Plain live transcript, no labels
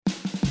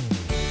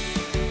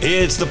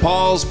It's the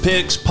Paul's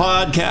Picks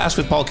podcast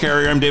with Paul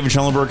Carrier. I'm David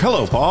Schellenberg.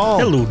 Hello, Paul.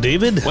 Hello,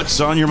 David. What's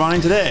on your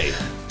mind today?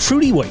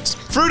 Fruity Whites.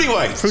 Fruity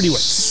Whites. Fruity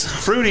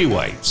Whites. Fruity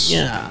Whites.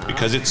 Yeah.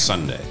 Because it's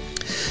Sunday.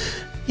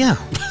 Yeah.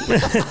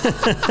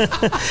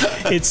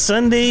 It's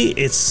Sunday.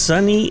 It's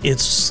sunny.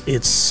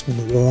 It's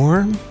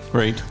warm.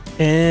 Right.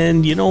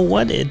 And you know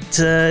what? It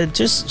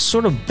just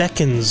sort of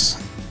beckons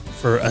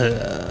for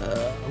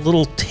a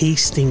little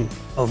tasting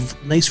of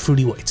nice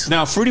Fruity Whites.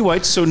 Now, Fruity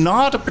Whites, so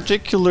not a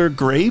particular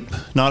grape,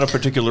 not a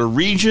particular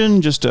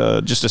region, just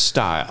a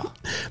style.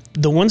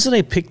 The ones that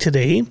I picked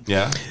today,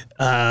 Yeah.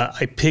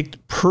 I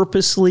picked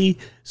purposely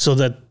so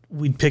that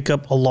we'd pick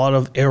up a lot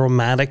of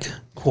aromatic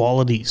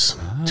qualities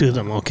to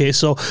them. Okay,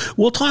 so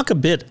we'll talk a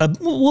bit.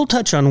 We'll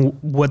touch on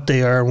what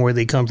they are and where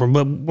they come from,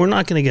 but we're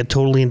not going to get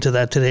totally into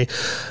that today.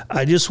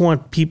 I just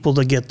want people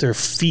to get their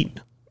feet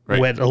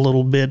wet a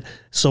little bit.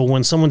 So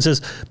when someone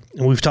says,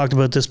 and we've talked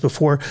about this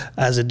before,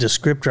 as a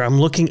descriptor,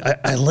 I'm looking,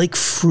 I like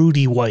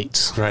Fruity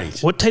Whites. Right.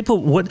 What type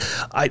of,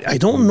 I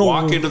don't know.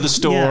 Walk into the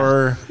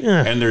store,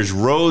 Yeah. and there's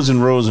rows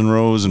and rows and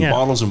rows and Yeah.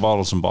 bottles and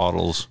bottles and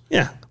bottles.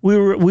 Yeah. We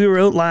were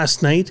out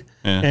last night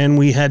and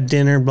we had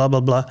dinner, blah, blah,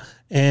 blah.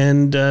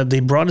 And they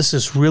brought us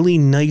this really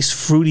nice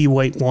fruity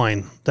white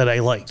wine that I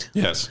liked.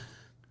 Yes.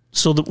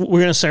 So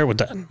we're going to start with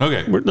that.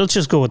 Okay. Let's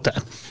just go with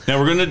that. Now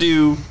we're going to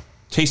do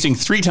tasting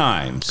 3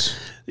 times.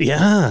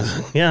 Yeah.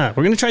 We're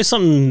going to try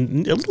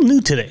something a little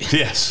new today.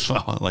 Yes,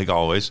 well, like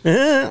always.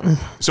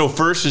 So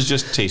first is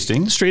just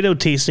tasting. Straight out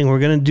tasting. We're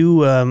going to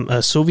do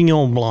a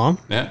Sauvignon Blanc,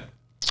 Yeah.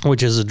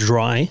 which is a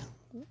dry.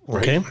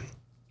 Okay. Right.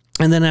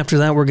 And then after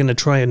that, we're going to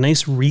try a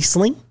nice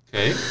Riesling,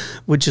 Okay.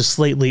 which is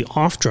slightly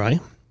off dry.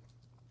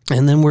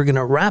 And then we're going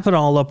to wrap it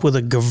all up with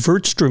a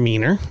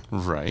Gewürztraminer.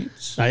 Right.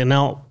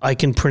 I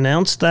can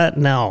pronounce that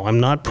now. I'm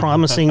not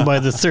promising by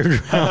the third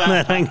round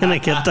that I'm going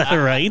to get that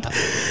right,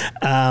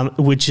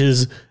 which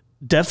is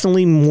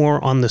definitely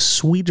more on the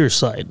sweeter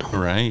side.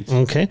 Right.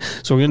 Okay,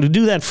 so we're going to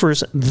do that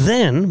first.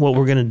 Then what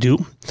we're going to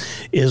do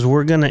is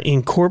we're going to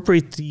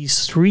incorporate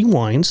these 3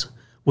 wines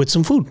with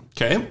some food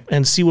Okay.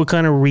 and see what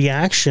kind of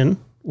reaction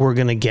we're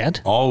going to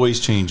get. Always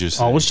changes.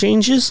 Always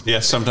changes.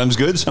 Yes, sometimes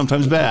good,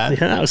 sometimes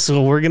bad. Yeah,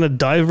 so we're gonna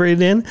dive right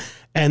in,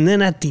 and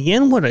then at the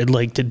end, what I'd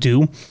like to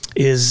do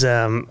is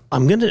I'm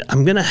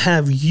gonna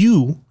have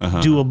you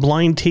do a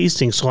blind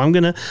tasting. So I'm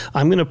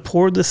gonna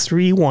pour the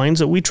 3 wines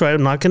that we tried.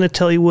 I'm not gonna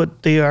tell you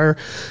what they are.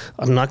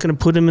 I'm not gonna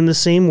put them in the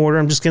same order.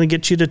 I'm just gonna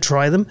get you to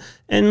try them,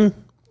 and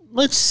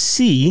let's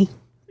see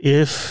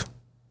if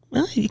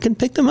you can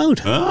pick them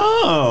out.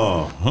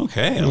 Oh,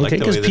 okay. I like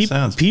the way this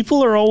sounds.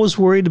 People are always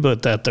worried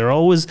about that. They're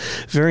always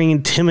very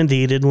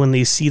intimidated when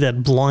they see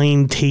that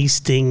blind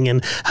tasting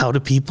and how do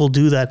people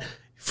do that.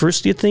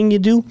 First thing you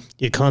do,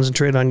 you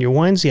concentrate on your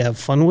wines, you have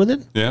fun with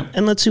it, Yeah.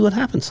 and let's see what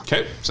happens.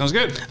 Okay, sounds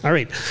good. All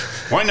right.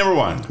 Wine number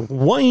 1.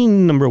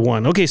 Wine number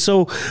 1. Okay,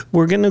 so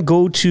we're going to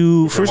go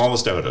to I'm first.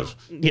 almost out of.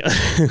 Yeah.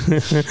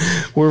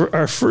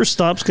 Our first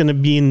stop's going to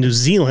be in New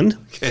Zealand,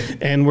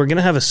 and we're going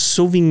to have a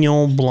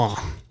Sauvignon Blanc.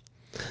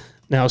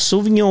 Now,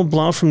 Sauvignon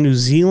Blanc from New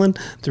Zealand,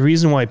 the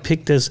reason why I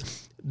picked this,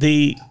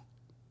 they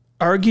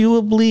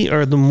arguably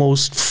are the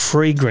most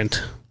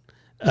fragrant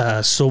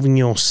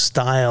Sauvignon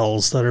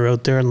styles that are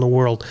out there in the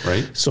world.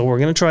 Right. So we're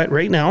going to try it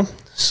right now.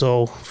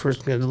 So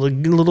first, get a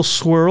little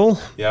swirl.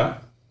 Yeah.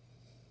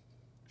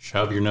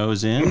 Shove your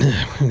nose in.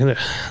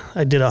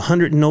 I did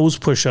 100 nose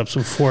push-ups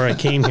before I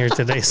came here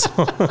today, so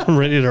I'm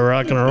ready to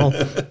rock and roll.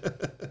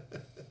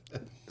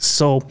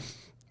 So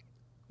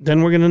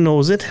then we're going to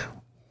nose it.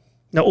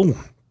 Now,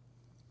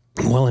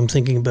 while I'm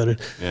thinking about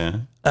it, Yeah.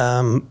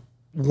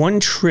 one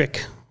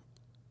trick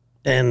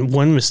and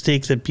one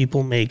mistake that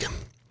people make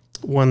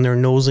when they're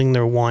nosing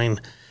their wine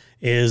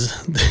is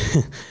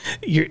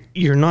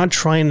you're not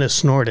trying to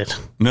snort it.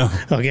 No.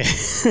 Okay.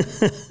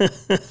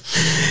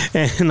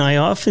 And I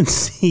often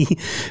see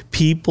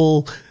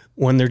people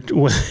when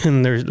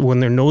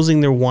they're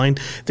nosing their wine,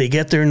 they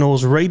get their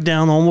nose right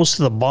down almost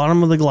to the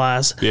bottom of the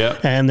glass. Yeah.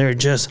 And they're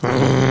just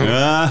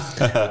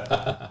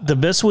the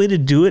best way to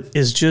do it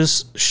is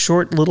just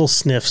short little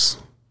sniffs.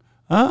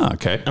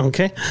 Okay.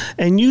 Okay.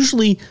 And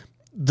usually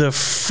the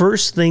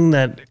first thing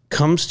that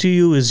comes to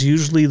you is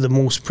usually the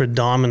most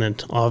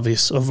predominant,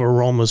 obvious, of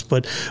aromas.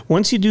 But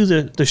once you do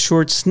the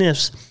short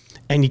sniffs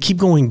and you keep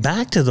going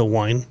back to the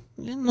wine,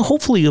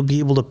 hopefully you'll be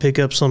able to pick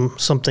up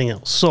something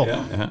else. So,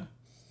 Yeah.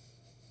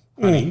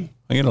 Honey.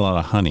 I get a lot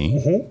of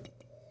honey.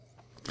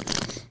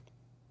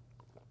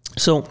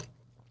 So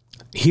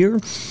here,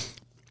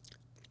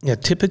 a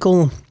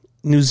typical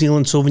New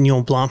Zealand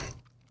Sauvignon Blanc,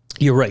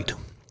 you're right.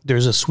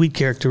 There's a sweet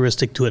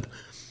characteristic to it.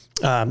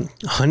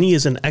 Honey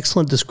is an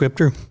excellent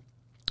descriptor.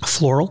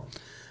 Floral.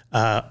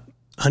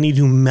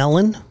 Honeydew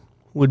melon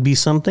would be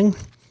something.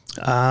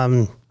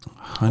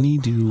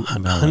 Honeydew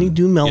melon.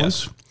 Honeydew melon.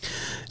 Yes.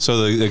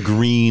 So the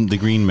green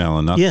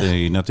melon, not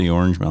the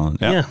orange melon.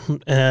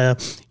 Yeah.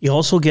 You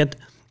also get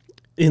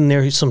in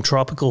there some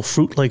tropical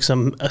fruit, like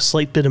a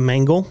slight bit of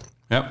mango.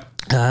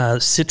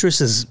 Yep.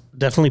 Citrus is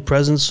definitely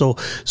present. So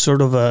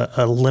sort of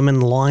a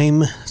lemon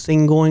lime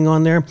thing going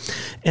on there.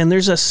 And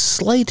there's a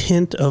slight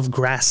hint of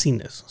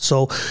grassiness.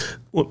 So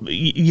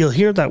you'll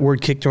hear that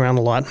word kicked around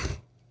a lot.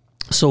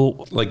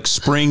 So like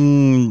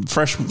spring,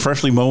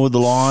 freshly mowed the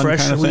lawn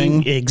kind of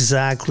thing?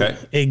 Exactly. Okay.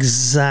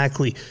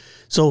 Exactly.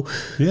 So,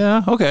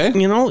 yeah, okay.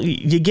 you know,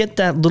 you get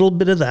that little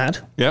bit of that.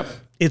 Yep.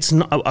 It's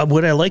not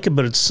what I like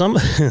about it. Some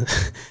of the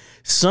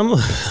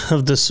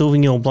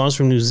Sauvignon Blancs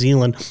from New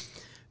Zealand,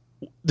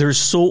 they're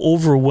so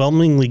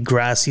overwhelmingly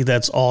grassy.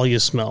 That's all you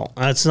smell.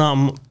 That's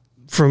not,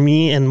 for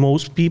me and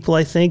most people,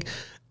 I think,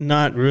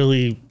 not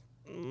really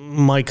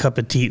my cup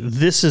of tea.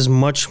 This is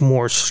much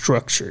more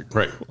structured.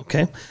 Right.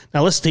 Okay.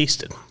 Now let's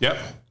taste it. Yep.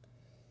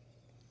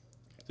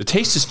 The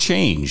taste has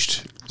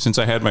changed since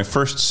I had my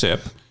first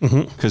sip,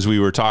 because we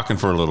were talking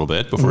for a little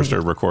bit before we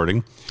started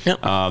recording. Yep.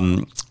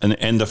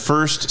 And the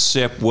first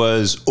sip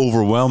was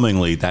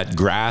overwhelmingly that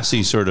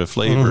grassy sort of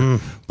flavor,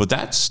 but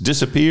that's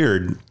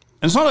disappeared. And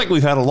it's not like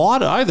we've had a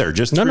lot either,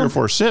 just three or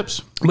four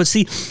sips. But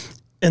see,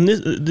 and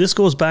this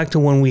goes back to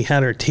when we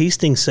had our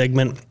tasting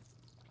segment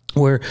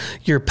where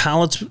your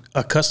palate's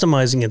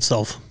customizing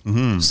itself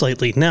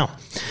slightly. Now,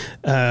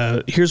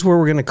 here's where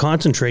we're going to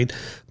concentrate.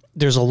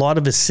 There's a lot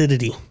of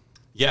acidity.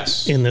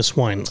 Yes. In this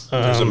wine.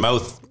 There's a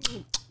mouth.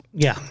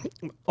 Yeah.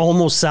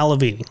 Almost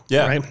salivating.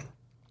 Yeah. Right?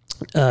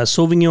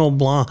 Sauvignon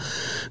Blanc,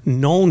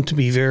 known to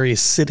be very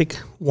acidic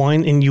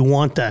wine, and you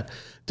want that.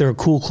 They're a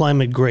cool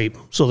climate grape,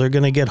 so they're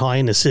going to get high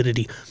in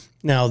acidity.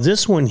 Now,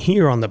 this one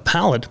here on the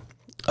palate,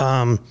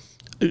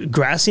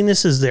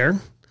 grassiness is there.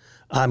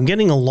 I'm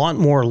getting a lot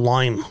more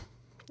lime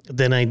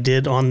than I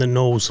did on the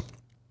nose.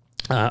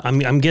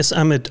 I'm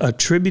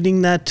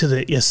attributing that to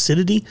the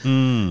acidity,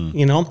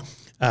 you know,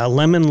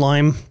 lemon,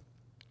 lime.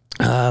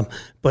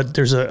 But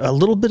there's a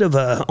little bit of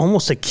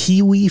almost a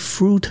kiwi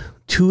fruit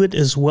to it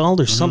as well.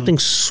 There's something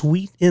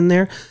sweet in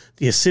there.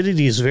 The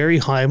acidity is very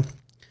high.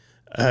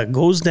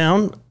 Goes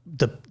down.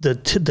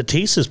 The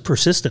taste is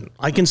persistent.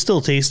 I can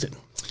still taste it.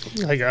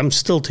 I'm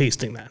still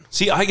tasting that.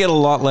 See, I get a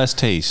lot less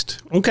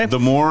taste. Okay. The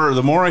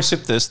more I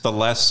sip this, the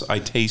less I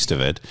taste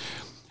of it.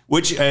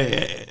 Which,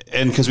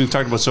 and because we've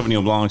talked about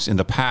Sauvignon Blancs in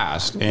the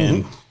past,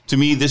 and to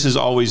me, this is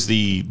always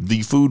the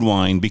food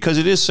wine because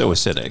it is so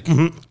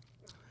acidic.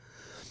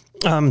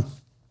 I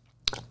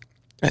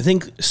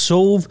think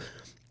Sauv,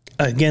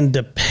 again,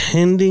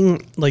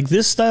 depending, like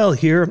this style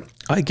here,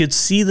 I could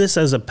see this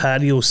as a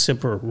patio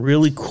sipper,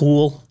 really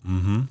cool.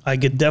 I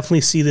could definitely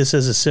see this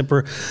as a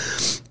sipper,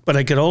 but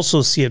I could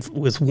also see it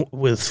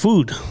with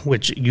food,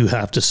 which you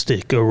have to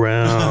stick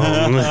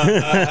around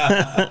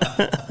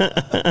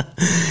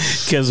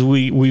because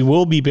we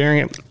will be pairing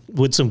it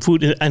with some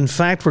food. In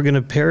fact, we're going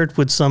to pair it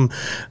with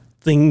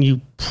something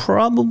you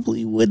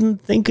probably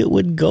wouldn't think it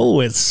would go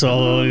with.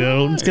 So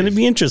it's going to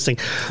be interesting.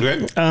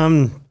 Okay.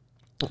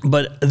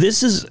 But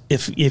this is,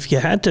 if you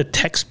had to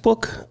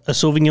textbook a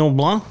Sauvignon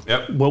Blanc,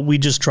 what we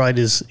just tried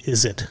is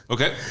it.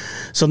 Okay.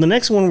 So the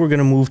next one we're going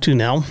to move to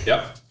now.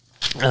 Yep.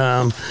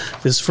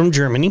 This is from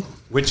Germany.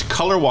 Which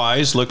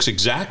color-wise looks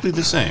exactly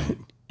the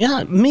same.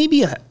 Yeah,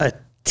 maybe a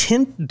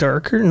tint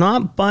darker,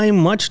 not by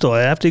much though.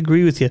 I have to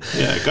agree with you.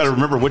 Yeah, got to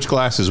remember which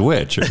glass is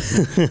which.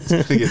 It's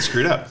going to get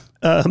screwed up.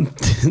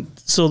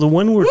 So the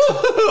one we're...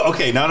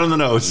 Okay, not on the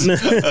nose.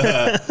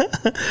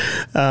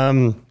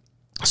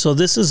 So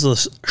this is the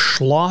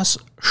Schloss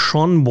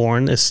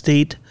Schönborn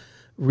Estate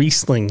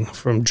Riesling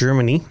from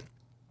Germany.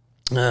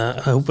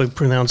 I hope I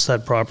pronounced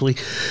that properly.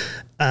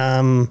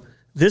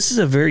 This is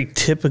a very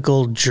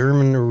typical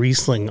German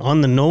Riesling.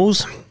 On the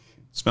nose...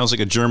 Smells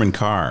like a German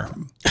car.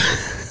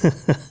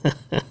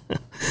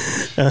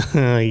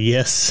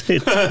 Yes.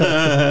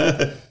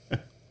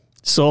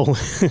 So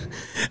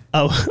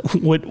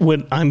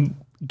what I'm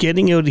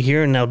getting out of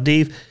here now,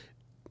 Dave,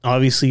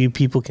 obviously you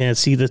people can't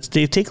see this.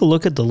 Dave, take a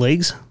look at the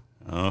legs.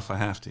 Oh, if I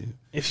have to.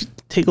 If you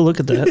take a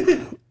look at that.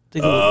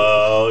 Take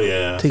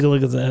a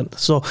look at that.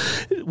 So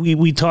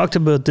we talked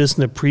about this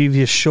in the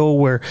previous show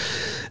where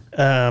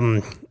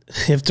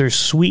if there's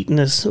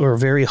sweetness or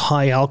very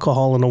high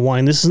alcohol in a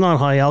wine, this is not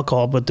high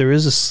alcohol, but there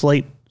is a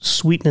slight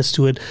sweetness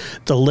to it.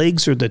 The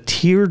legs or the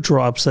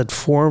teardrops that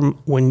form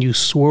when you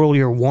swirl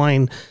your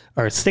wine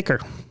are thicker.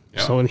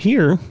 Yep. So in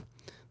here,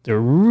 they're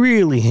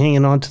really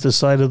hanging onto the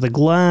side of the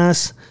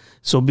glass.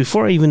 So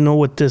before I even know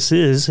what this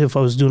is, if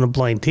I was doing a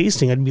blind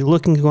tasting, I'd be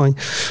looking, going,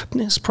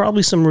 there's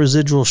probably some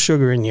residual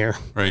sugar in here.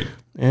 Right.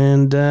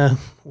 And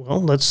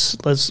well, let's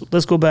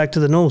go back to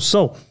the nose.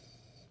 So,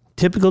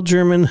 typical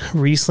German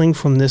Riesling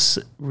from this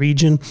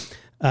region,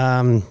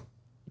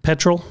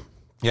 petrol.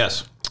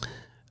 Yes.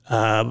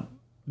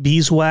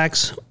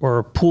 Beeswax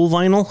or pool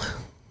vinyl.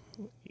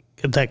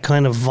 That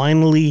kind of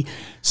vinily.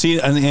 See,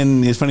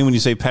 and it's funny when you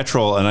say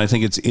petrol, and I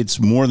think it's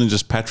more than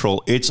just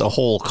petrol. It's a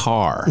whole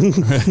car.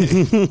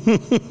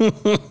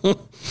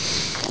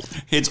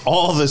 It's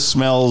all the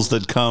smells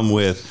that come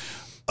with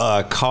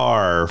a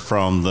car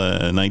from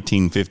the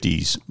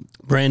 1950s.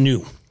 Brand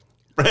new.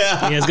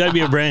 Yeah, it's got to be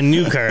a brand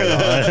new car,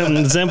 though.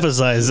 Let's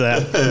emphasize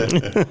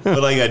that.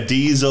 But like a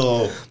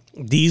diesel.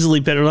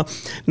 Diesel petrol.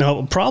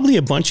 Now, probably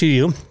a bunch of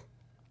you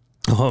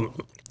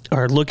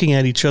are looking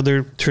at each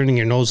other, turning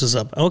your noses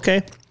up.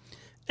 Okay.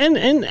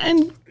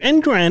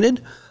 And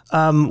granted,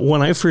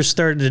 when I first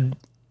started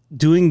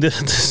doing the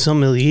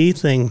sommelier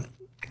thing,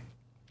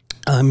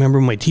 I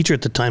remember my teacher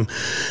at the time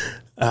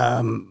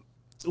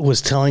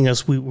was telling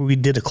us we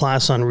did a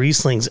class on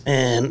Rieslings,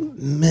 and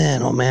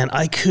man, oh man,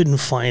 I couldn't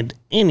find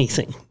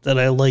anything that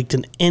I liked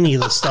in any of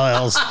the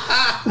styles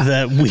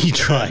that we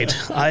tried.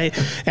 I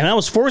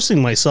was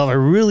forcing myself.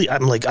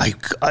 I'm like,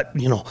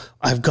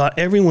 I've got,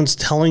 everyone's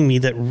telling me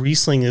that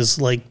Riesling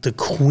is like the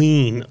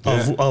queen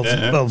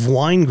of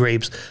wine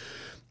grapes.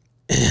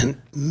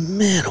 And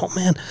man, oh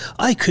man,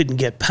 I couldn't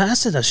get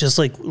past it. I was just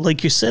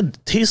like you said,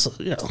 tastes,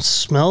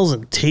 smells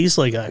and tastes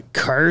like a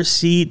car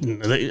seat,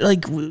 and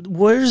like,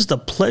 where's the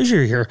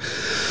pleasure here?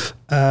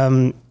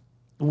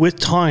 With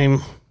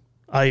time,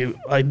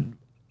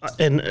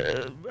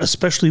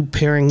 especially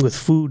pairing with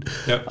food,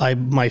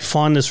 my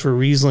fondness for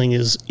Riesling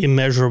is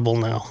immeasurable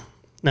now.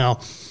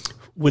 Now,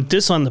 with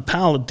this on the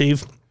palate,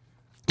 Dave,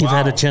 you've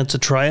had a chance to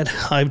try it.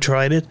 I've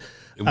tried it.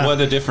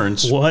 What a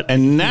difference.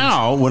 And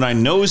now when I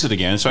nose it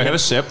again, so I had a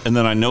sip and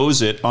then I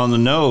nose it on the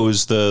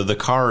nose, the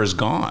car is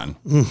gone.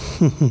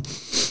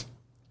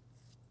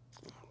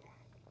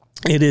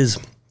 It is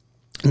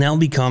now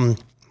become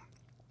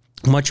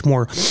much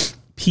more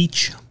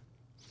peach.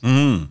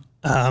 Sweet,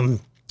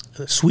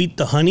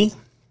 the honey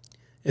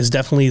is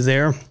definitely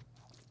there.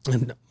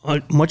 And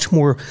much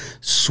more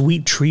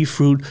sweet tree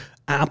fruit,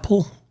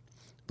 apple,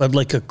 but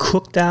like a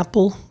cooked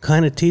apple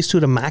kind of taste to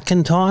it, a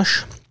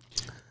Macintosh.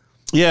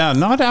 Yeah,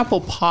 not apple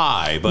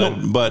pie, but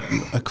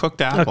a cooked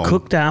apple. A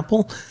cooked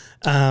apple.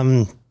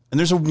 And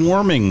there's a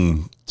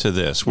warming to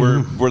this,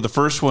 where the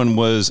first one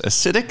was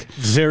acidic.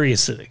 Very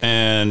acidic.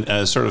 And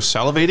sort of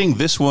salivating.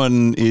 This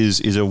one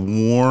is a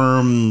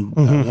warm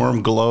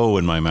warm glow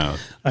in my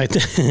mouth.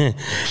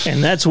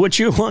 And that's what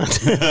you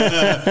want.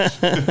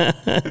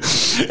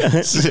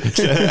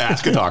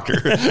 Ask a doctor.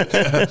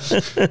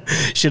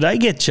 Should I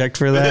get checked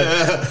for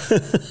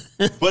that?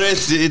 But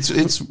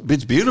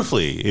it's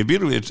beautifully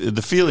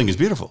the feeling is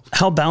beautiful.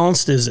 How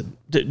balanced is it?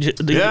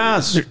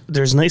 Yes.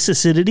 There's nice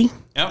acidity.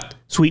 Yep.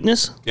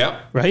 Sweetness.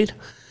 Yep. Right.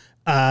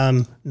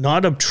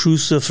 Not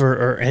obtrusive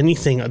or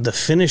anything. The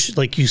finish,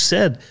 like you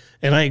said,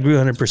 and I agree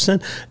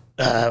 100%.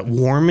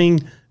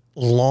 Warming,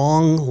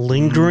 long,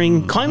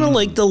 lingering, kind of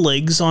like the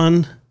legs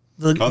on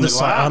the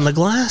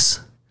glass.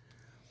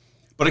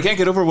 But I can't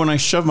get over when I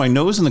shove my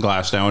nose in the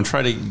glass now and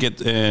try to get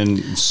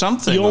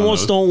something. You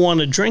almost don't want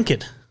to drink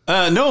it.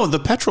 No, the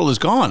petrol is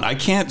gone. I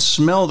can't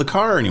smell the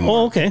car anymore.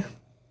 Oh, okay.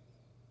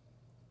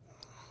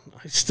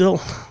 You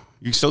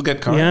still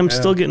get car? Yeah, I'm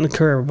still getting the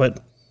car,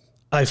 but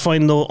I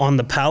find though on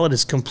the palate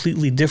it's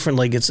completely different.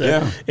 Like it's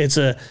a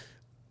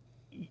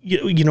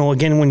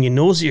again, when you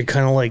nose it, you're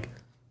kind of like,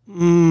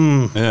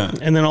 yeah.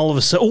 And then all of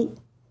a sudden, oh,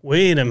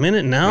 wait a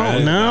minute.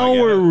 Now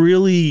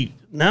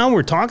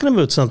we're talking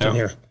about something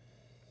here.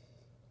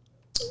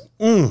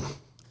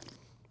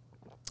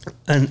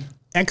 An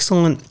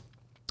excellent,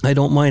 I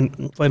don't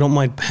mind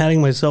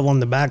patting myself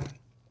on the back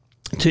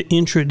to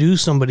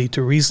introduce somebody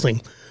to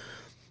Riesling.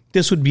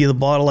 This would be the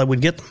bottle I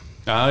would get.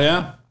 Oh,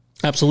 yeah.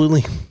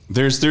 Absolutely.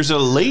 There's a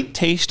late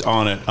taste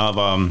on it of,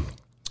 I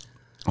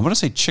want to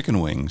say chicken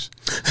wings.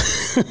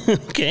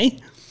 Okay.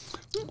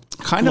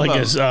 Kind of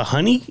like a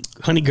honey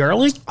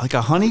garlic? Like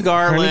a honey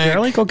garlic. Honey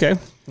garlic, okay.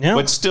 Yeah.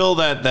 But still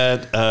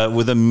that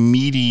with a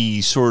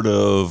meaty sort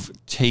of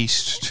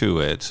taste to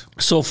it.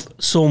 So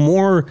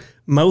more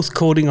mouth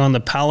coating on the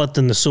palate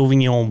than the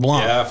Sauvignon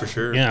Blanc. Yeah, for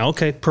sure. Yeah,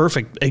 okay.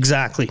 Perfect.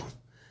 Exactly.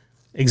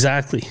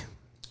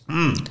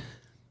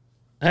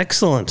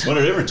 Excellent. What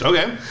a difference.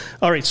 Okay.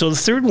 All right. So the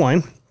third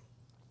wine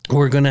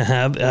we're going to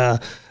have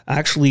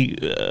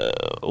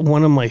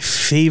one of my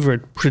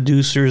favorite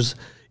producers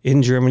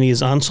in Germany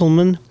is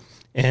Anselmann.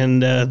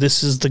 And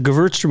this is the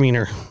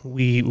Gewürztraminer.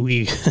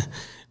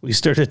 We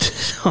started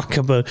to talk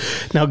about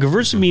now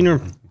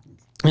Gewürztraminer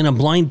in a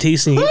blind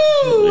tasting.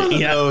 Woo,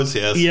 nose,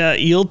 yes. Yeah,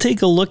 you'll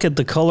take a look at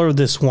the color of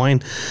this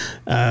wine,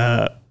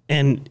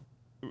 and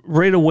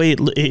right away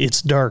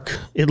it's dark.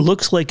 It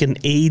looks like an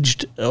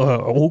aged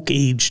oak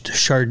aged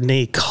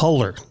Chardonnay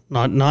color,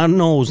 not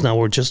nose. Now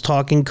we're just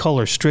talking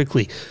color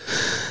strictly.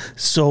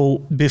 So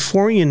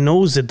before you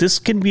nose it, this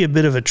can be a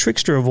bit of a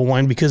trickster of a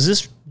wine because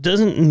this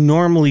doesn't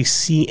normally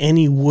see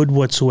any wood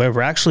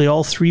whatsoever. Actually,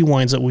 all three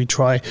wines that we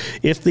try,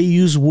 if they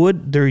use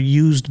wood, they're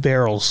used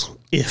barrels.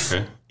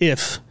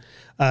 If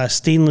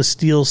stainless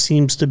steel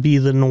seems to be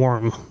the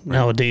norm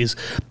nowadays.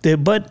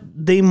 But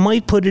they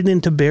might put it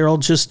into barrel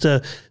just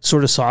to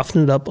sort of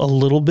soften it up a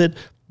little bit,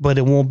 but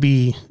it won't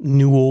be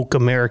new oak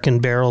American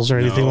barrels or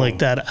anything like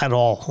that at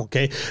all,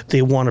 okay?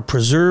 They want to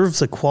preserve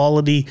the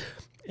quality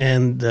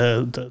and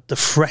the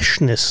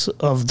freshness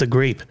of the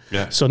grape.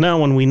 Yeah. So now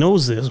when we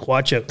nose this,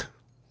 watch out.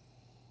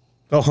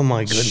 Oh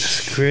my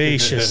goodness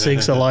gracious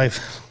sakes alive.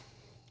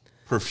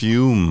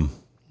 Perfume.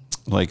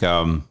 Like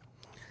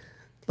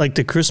Like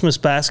the Christmas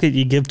basket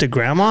you give to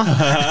grandma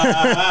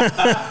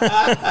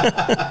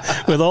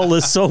with all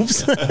the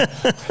soaps.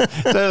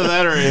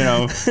 That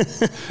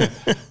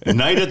or,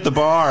 night at the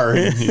bar,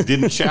 you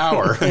didn't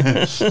shower.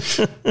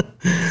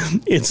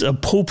 It's a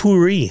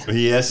potpourri.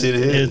 Yes, it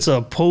is. It's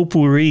a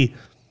potpourri.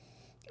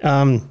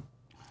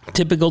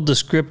 Typical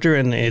descriptor,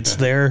 and it's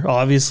there,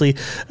 obviously,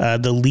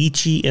 the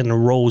lychee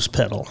and rose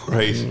petal.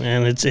 Right.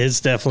 And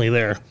it's definitely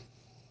there.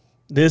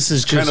 This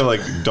is kind of like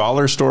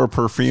dollar store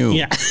perfume.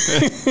 Yeah.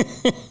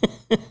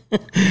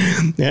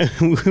 Yeah,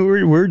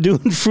 we're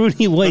doing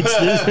fruity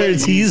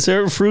whites. These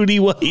are fruity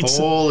whites.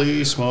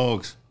 Holy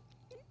smokes.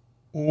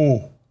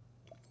 Oh.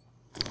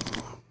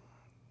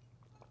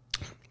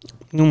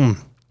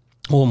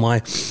 Oh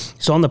my.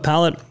 So on the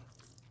palate,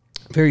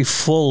 very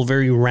full,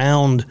 very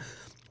round.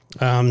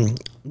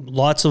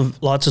 Lots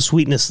of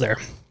sweetness there.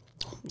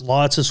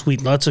 Lots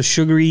of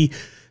sugary,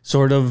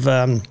 sort of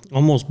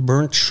almost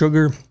burnt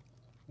sugar.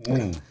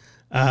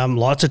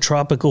 Lots of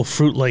tropical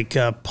fruit like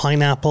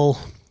pineapple,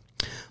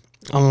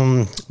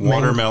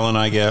 watermelon.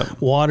 I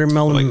get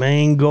watermelon,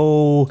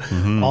 mango,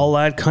 all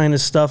that kind of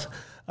stuff.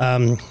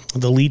 The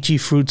lychee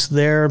fruits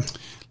there.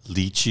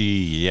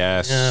 Lychee,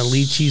 yes.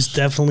 Lychee's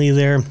definitely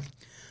there.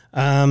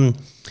 A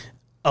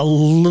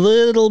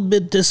little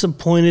bit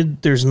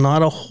disappointed. There's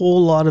not a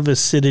whole lot of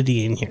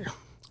acidity in here.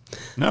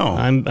 No,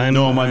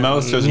 my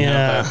mouth doesn't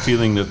have that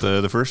feeling that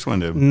the first one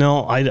did.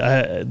 No,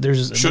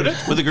 there's should it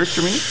with the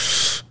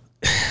Gewürztraminer?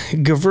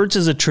 Gewürz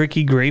is a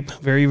tricky grape,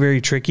 very, very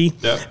tricky.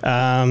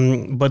 Yeah.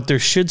 But there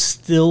should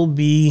still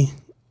be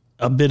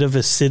a bit of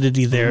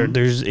acidity there.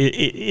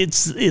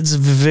 It's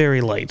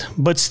very light,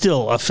 but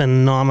still a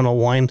phenomenal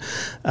wine.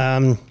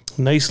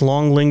 Nice,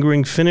 long,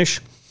 lingering finish.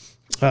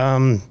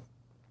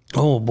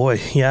 Oh boy,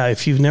 yeah.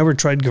 If you've never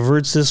tried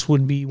Gewürz, this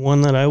would be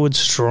one that I would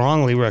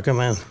strongly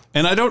recommend.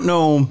 And I don't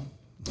know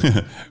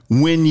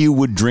when you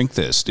would drink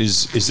this.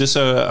 Is this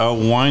a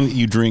wine that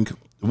you drink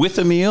with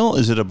a meal?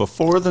 Is it a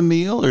before the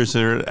meal, or is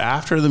it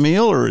after the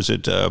meal, or is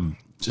it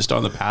just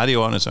on the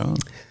patio on its own?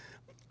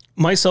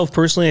 Myself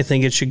personally, I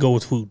think it should go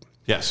with food.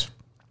 Yes,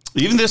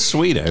 even this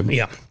sweet.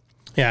 Yeah,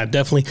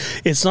 definitely.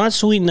 It's not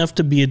sweet enough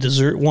to be a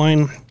dessert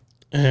wine.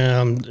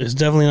 It's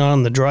definitely not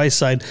on the dry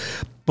side,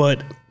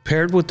 but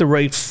paired with the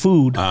right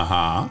food,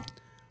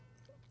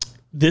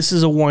 this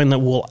is a wine that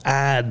will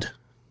add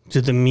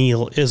to the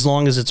meal as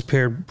long as it's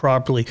paired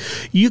properly.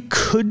 You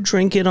could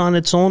drink it on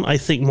its own. I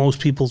think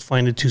most people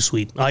find it too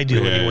sweet. I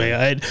do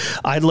anyway.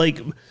 I'd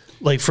like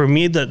for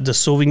me the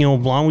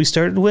Sauvignon Blanc we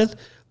started with,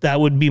 that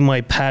would be my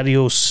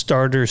patio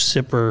starter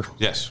sipper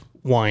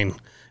wine.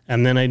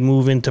 And then I'd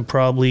move into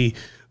probably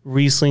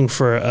Riesling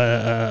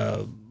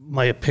for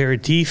my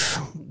aperitif,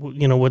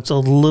 what's a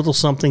little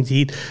something to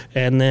eat,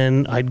 and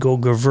then I'd go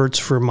Gewürz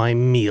for my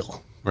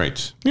meal.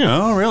 Right. Yeah.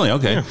 Oh, really?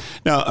 Okay. Yeah.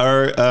 Now,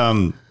 our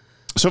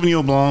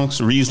Sauvignon Blancs,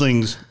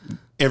 Rieslings,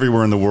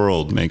 everywhere in the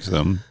world makes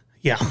them.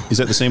 Yeah. Is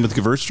that the same with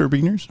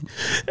Gewürztraminers?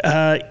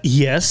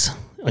 Yes.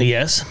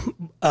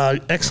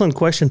 Excellent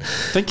question.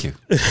 Thank you.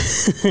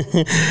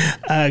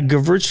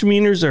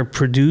 Gewürztraminers are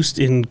produced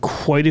in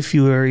quite a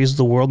few areas of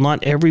the world.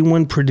 Not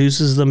everyone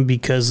produces them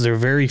because they're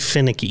very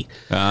finicky.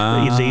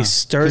 They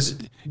start.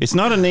 It's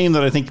not a name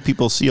that I think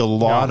people see a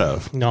lot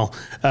of. No,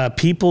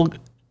 people,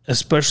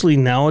 especially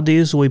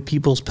nowadays, the way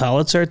people's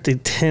palates are, they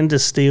tend to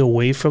stay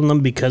away from them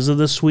because of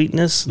the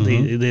sweetness.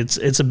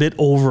 It's a bit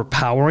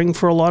overpowering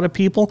for a lot of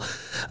people.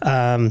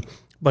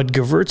 But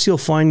Gewürz you'll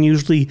find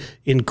usually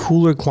in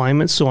cooler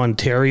climates, so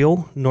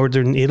Ontario,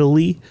 northern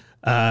Italy,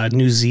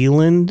 New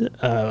Zealand,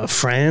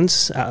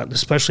 France,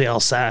 especially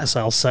Alsace.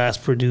 Alsace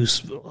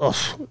produce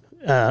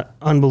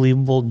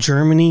unbelievable.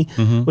 Germany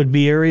would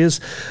be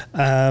areas.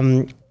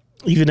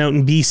 Even out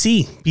in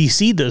BC.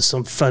 BC does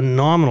some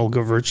phenomenal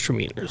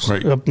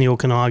Gewürztraminers up in the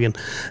Okanagan.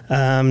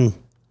 The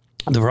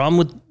problem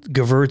with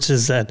Gewürz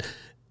is that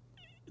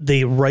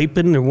they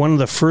ripen. They're one of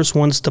the first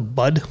ones to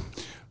bud.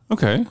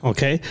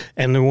 Okay.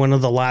 And they're one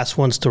of the last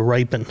ones to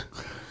ripen.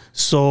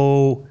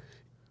 So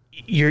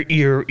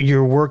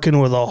you're working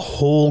with a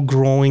whole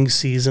growing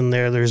season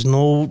there. There's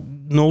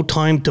no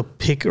time to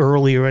pick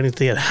early or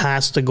anything. It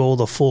has to go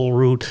the full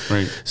route.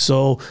 Right.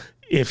 So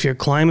if your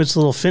climate's a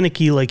little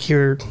finicky, like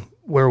here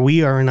where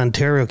we are in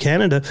Ontario,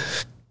 Canada,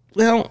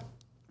 well,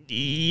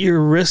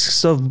 your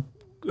risks of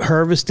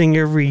harvesting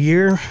every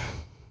year.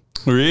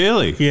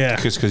 Really? Yeah.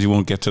 Because you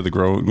won't get to the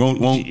grow.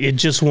 It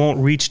just won't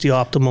reach the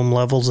optimum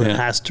levels it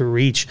has to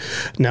reach.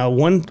 Now,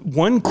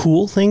 one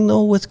cool thing,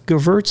 though, with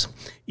Gewürz,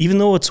 even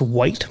though it's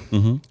white,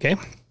 okay,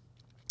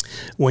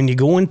 when you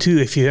go into,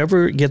 if you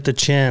ever get the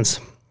chance,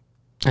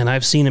 and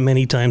I've seen it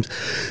many times,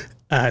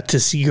 to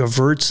see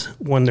Gewürz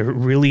when they're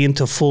really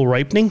into full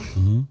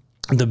ripening,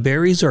 the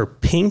berries are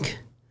pink,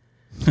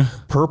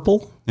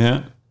 purple,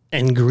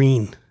 and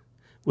green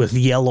with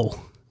yellow.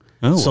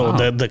 Oh, so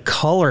wow. the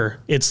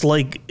color, it's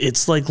like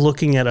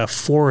looking at a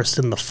forest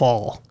in the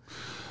fall.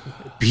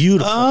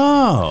 Beautiful.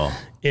 Oh.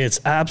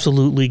 It's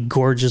absolutely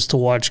gorgeous to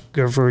watch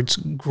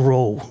Gewurz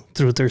grow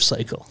through their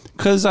cycle.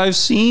 Because I've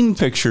seen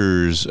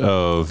pictures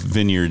of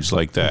vineyards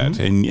like that,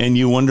 and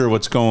you wonder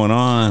what's going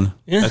on.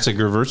 Yeah. That's a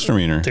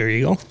Gewürztraminer. There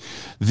you go.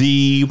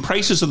 The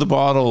prices of the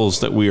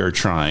bottles that we are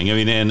trying, I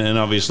mean, and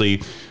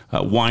obviously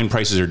wine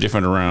prices are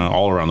different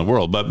all around the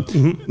world, but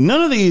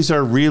none of these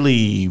are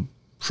really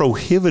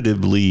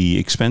prohibitively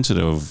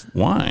expensive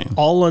wine.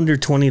 All under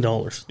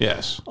 $20.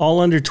 Yes.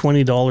 All under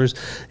 $20.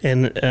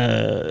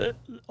 And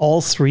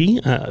all three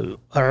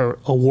are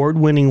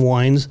award-winning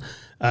wines.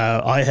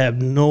 I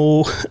have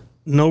no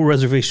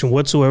reservation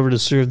whatsoever to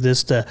serve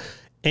this to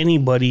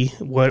anybody,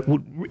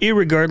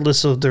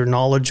 irregardless of their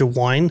knowledge of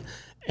wine.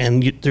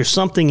 And there's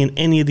something in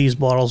any of these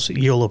bottles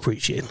you'll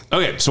appreciate.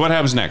 Okay, so what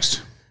happens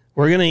next?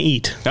 We're going to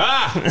eat.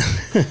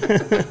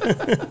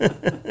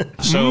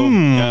 So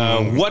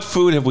what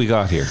food have we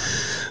got here?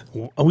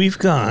 We've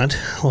got,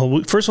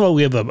 first of all,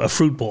 we have a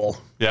fruit bowl.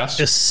 Yes.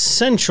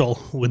 Essential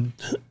with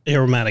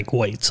aromatic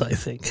whites, I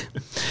think.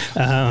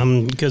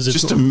 Because it's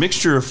Just a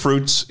mixture of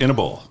fruits in a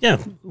bowl. Yeah,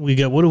 we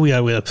got, what do we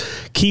got? We have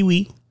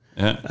kiwi.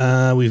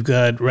 Yeah. We've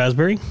got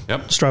raspberry.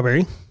 Yep.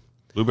 Strawberry.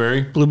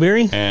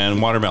 Blueberry. And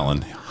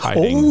watermelon.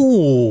 Hiding.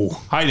 Oh.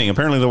 Hiding.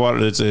 Apparently the water,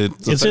 it's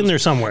in there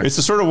somewhere. It's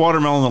the sort of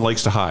watermelon that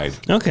likes to hide.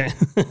 Okay.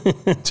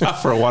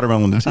 Tough for a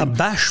watermelon to do. A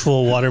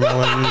bashful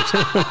watermelon.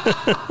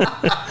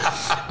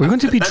 We're going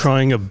to be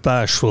trying a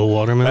bashful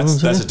watermelon.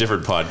 That's a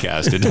different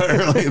podcast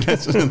entirely.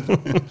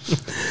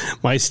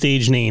 My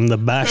stage name, the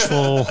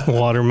bashful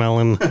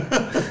watermelon.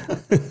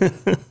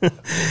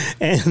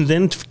 And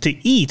then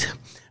to eat,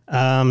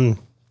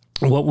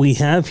 what we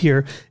have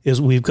here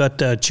is we've got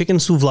chicken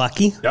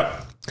souvlaki.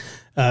 Yep.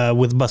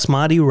 With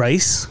basmati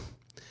rice,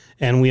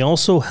 and we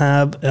also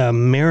have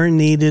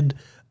marinated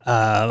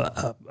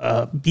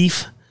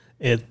beef.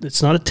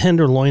 It's not a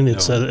tenderloin;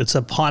 it's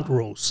a pot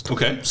roast.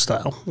 Okay.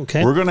 Style.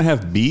 Okay. We're gonna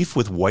have beef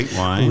with white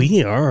wine.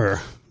 We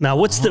are. Now,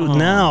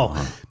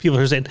 now people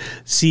are saying,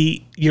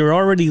 see, you're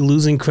already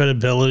losing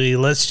credibility.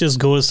 Let's just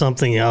go with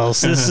something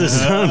else. This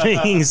is not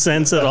making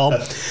sense at all.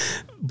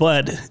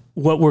 But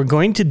what we're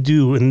going to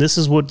do, and this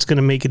is what's going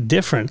to make it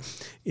different,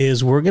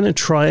 is we're going to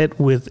try it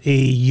with a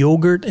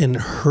yogurt and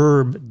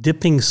herb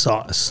dipping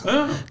sauce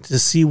to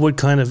see what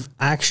kind of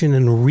action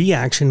and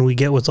reaction we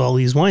get with all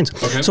these wines.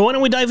 Okay. So why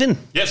don't we dive in?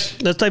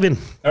 Yes. Let's dive in.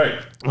 All right.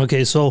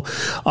 Okay, so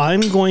I'm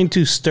going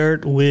to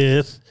start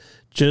with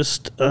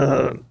just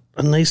a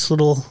nice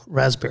little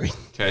raspberry.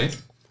 Okay.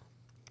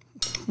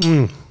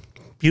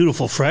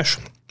 Beautiful, fresh.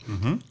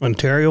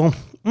 Ontario.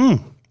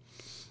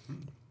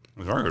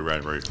 Very good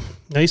raspberry.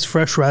 Nice,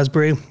 fresh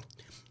raspberry.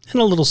 And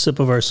a little sip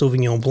of our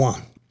Sauvignon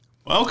Blanc.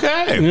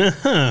 Okay.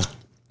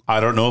 I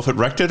don't know if it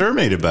wrecked it or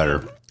made it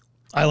better.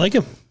 I like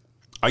it.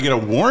 I get a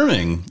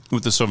warming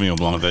with the Sauvignon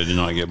Blanc that I did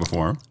not get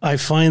before. I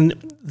find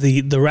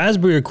the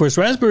raspberry, of course,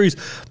 raspberries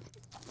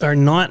are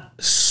not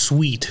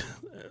sweet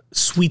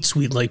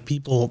like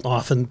people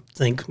often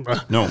think.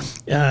 No.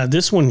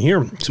 This one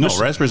here. No,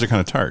 raspberries are kind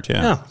of tart,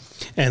 yeah. Yeah.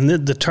 And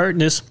the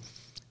tartness,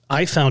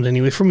 I found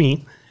anyway, for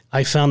me,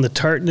 I found the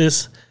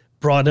tartness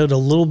brought out a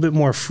little bit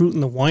more fruit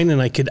in the wine,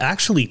 and I could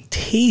actually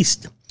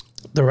taste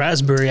the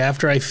raspberry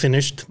after I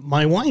finished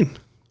my wine.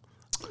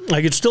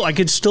 I could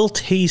still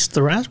taste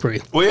the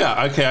raspberry. Well,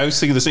 yeah, okay. I was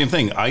thinking the same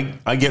thing.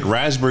 I get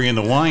raspberry in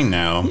the wine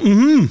now,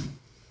 and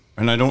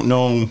I don't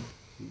know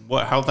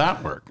how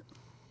that worked.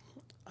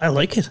 I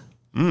like it.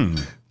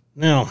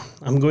 Now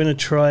I'm going to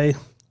try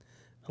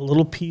a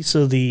little piece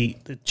of the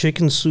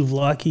chicken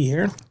souvlaki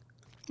here,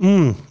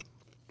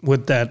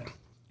 with that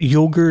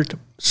yogurt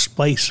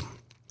spice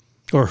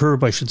or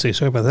herb, I should say.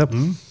 Sorry about that.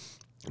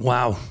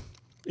 Wow,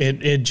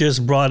 it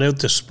just brought out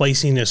the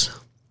spiciness.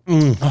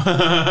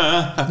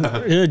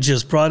 It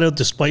just brought out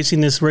the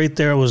spiciness right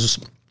there.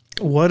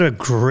 What a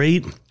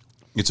great.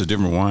 It's a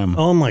different wine.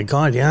 Oh my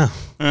God, yeah.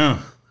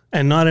 Yeah.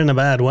 And not in a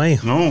bad way.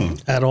 No.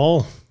 At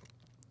all.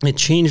 It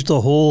changed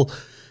the whole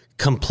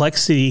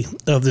complexity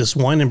of this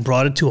wine and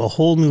brought it to a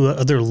whole new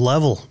other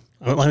level.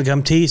 Like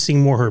I'm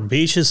tasting more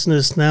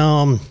herbaceousness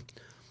now.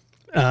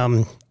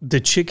 The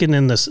chicken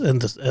and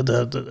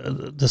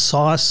the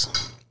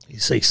sauce, you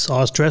say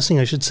sauce dressing,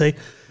 I should say,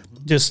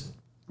 just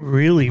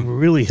really,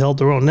 really held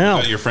their own. Now,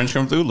 Got your French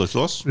come through, le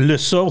sauce? le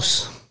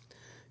sauce.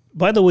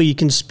 By the way, you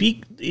can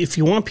speak, if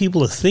you want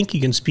people to think you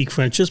can speak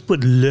French, just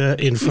put le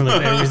in front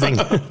of everything.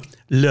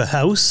 Le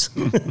house.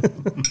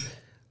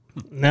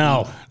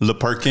 Now, Le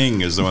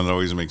parking is the one that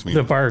always makes me.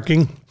 the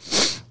barking.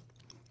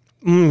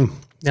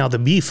 Now the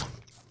beef.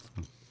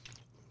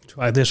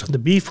 Try this. The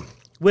beef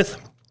with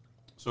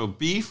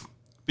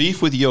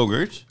beef with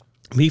yogurt.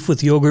 Beef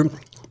with yogurt.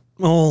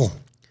 Oh,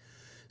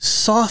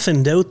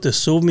 softened out the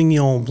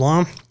Sauvignon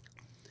Blanc.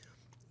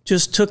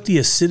 Just took the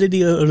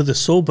acidity out of the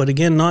soul, but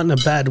again, not in a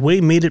bad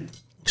way. Made it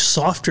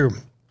softer,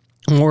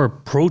 more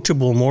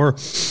approachable, more.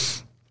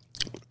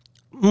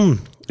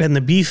 And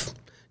the beef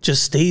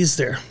just stays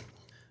there.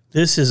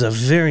 This is a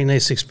very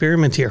nice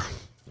experiment here.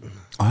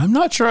 I'm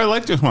not sure I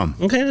like this one.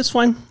 Okay, that's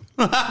fine.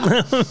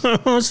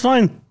 That's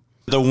fine.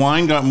 The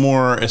wine got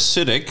more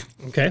acidic.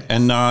 Okay.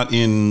 And not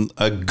in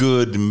a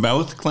good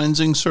mouth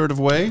cleansing sort of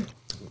way.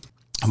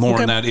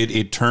 More in that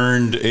it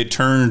turned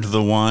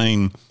the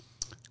wine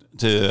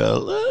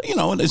to,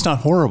 it's not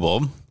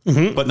horrible,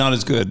 but not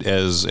as good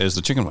as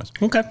the chicken was.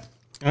 Okay.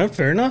 All right,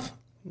 fair enough.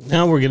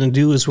 Now we're going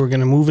to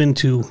move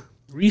into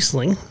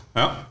Riesling.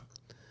 Yeah.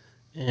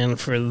 And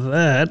for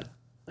that,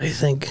 I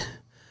think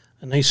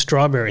a nice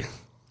strawberry.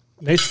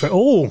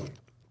 Oh,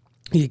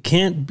 you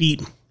can't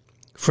beat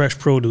fresh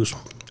produce.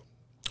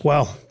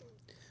 Wow.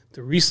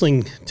 The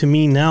Riesling, to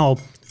me now,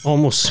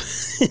 almost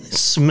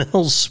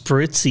smells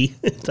spritzy,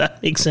 if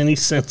that makes any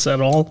sense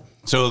at all.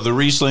 So the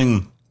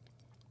Riesling,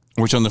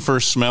 which on the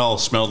first smell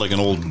smelled like an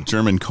old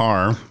German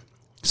car,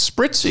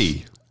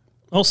 spritzy.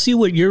 I'll see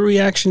what your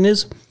reaction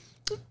is.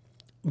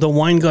 The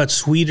wine got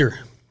sweeter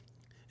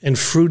and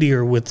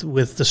fruitier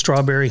with the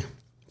strawberry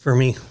for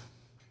me.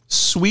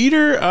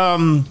 Sweeter,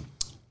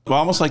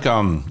 almost like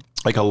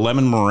a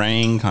lemon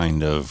meringue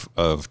kind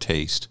of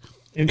taste.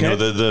 Okay.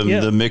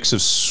 The mix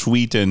of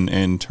sweet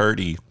and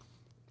tarty.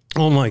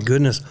 Oh my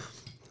goodness.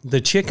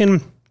 The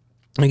chicken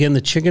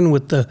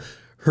with the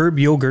herb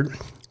yogurt,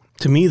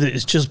 to me, that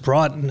is just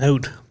brought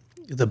out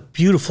the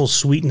beautiful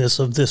sweetness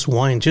of this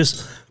wine.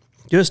 Just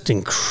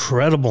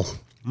incredible.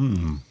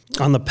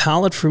 On the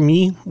palate for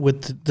me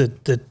with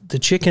the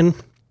chicken,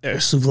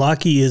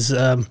 souvlaki is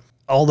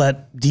all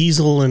that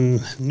diesel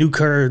and new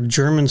car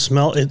German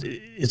smell.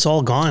 It's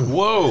all gone.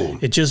 Whoa.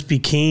 It just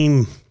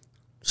became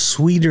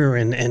sweeter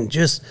and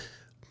just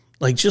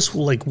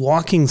like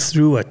walking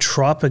through a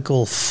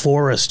tropical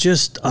forest.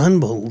 Just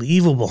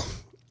unbelievable.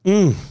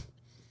 I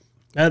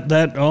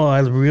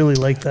really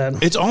like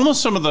that. It's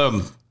almost some of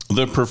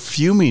the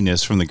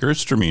perfuminess from the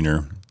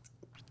Gewürztraminer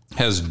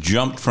has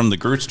jumped from the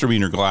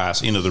Gewürztraminer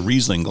glass into the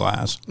Riesling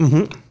glass.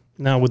 Mm-hmm.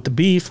 Now with the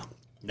beef.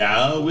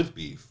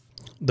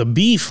 The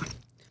beef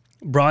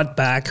brought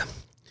back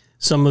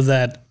some of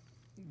that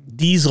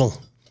diesel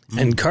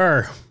and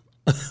car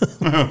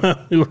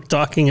we were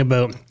talking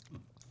about,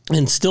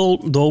 and still,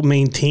 though,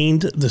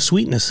 maintained the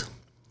sweetness.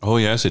 Oh,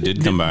 yes, it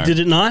did come back. Did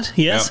it not?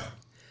 Yes.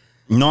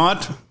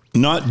 Yep.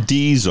 Not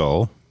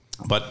diesel,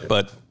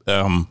 but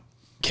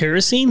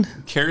kerosene?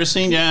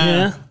 Kerosene,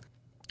 yeah.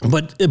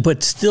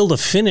 But still the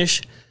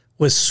finish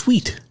was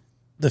sweet.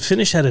 The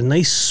finish had a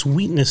nice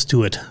sweetness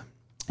to it.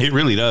 It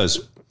really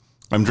does.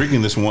 I'm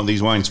drinking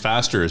these wines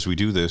faster as we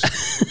do this.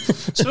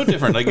 So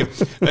different.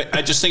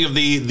 I just think of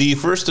the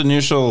first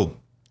initial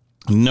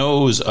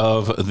nose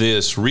of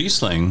this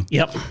Riesling.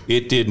 Yep.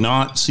 It did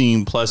not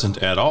seem pleasant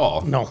at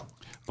all. No.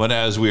 But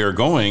as we are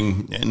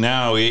going,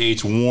 now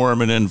it's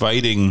warm and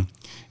inviting,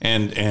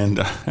 and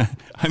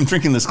I'm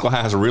drinking this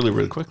glass really,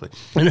 really quickly.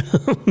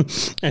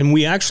 And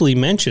we actually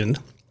mentioned,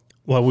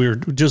 while we were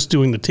just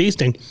doing the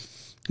tasting,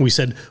 we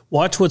said,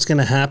 watch what's going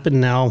to happen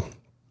now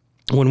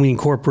when we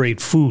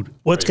incorporate food.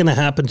 What's going to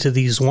happen to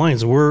these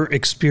wines? We're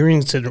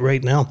experiencing it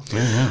right now.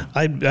 Yeah.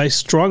 I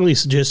strongly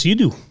suggest you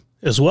do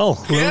as well.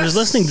 Whoever's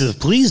listening to this,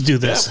 please do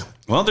this. Yeah.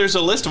 Well, there's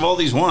a list of all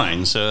these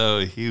wines, so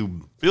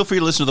you feel free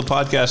to listen to the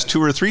podcast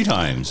 2 or 3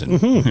 times and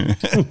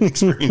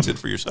experience it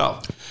for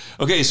yourself.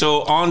 Okay,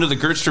 so on to the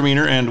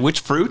Gewürztraminer, and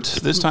which fruit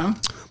this time?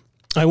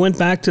 I went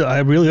back to it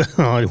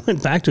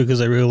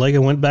because I really like it. I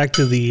went back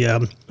to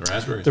the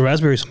raspberries. The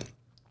raspberries.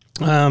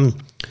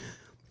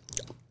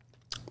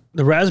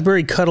 The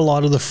raspberry cut a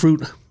lot of the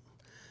fruit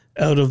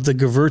out of the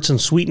Gewürz and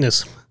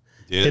sweetness.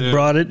 It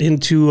brought it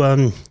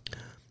into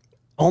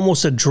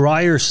almost a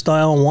drier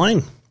style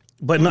wine,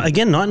 but not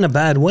in a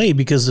bad way,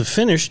 because the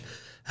finish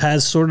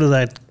has sort of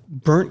that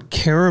burnt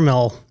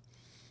caramel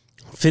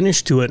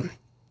finish to it.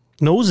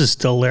 Nose is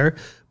still there,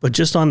 but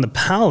just on the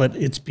palate,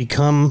 it's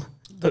become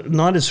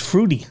not as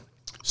fruity.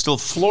 Still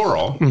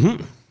floral.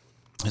 Mm-hmm.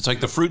 It's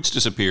like the fruits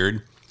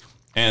disappeared,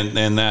 and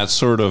that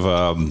sort of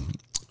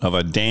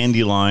a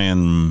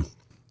dandelion.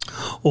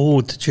 Oh,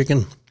 with the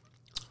chicken.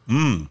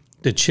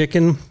 The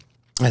chicken.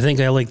 I think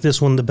I like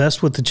this one the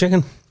best with the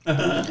chicken.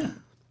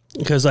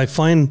 Because I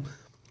find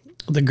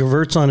the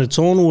Gewürz on its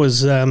own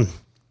was,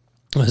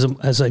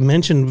 as I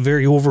mentioned,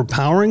 very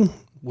overpowering,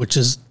 which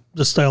is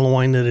the style of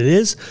wine that it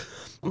is.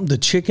 The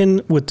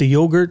chicken with the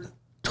yogurt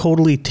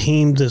totally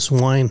tamed this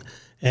wine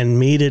and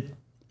made it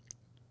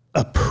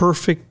a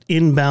perfect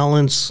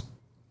in-balance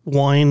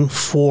wine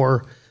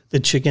for the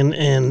chicken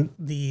and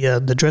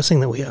the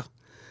dressing that we have.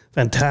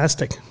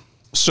 Fantastic.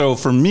 So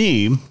for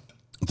me,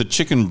 the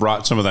chicken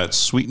brought some of that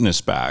sweetness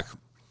back.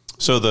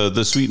 So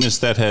the sweetness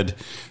that had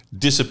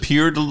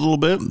disappeared a little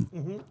bit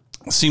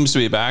seems to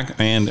be back,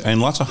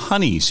 and lots of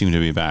honey seem to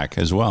be back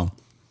as well.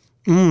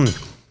 This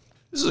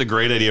is a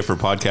great idea for a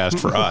podcast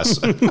for us.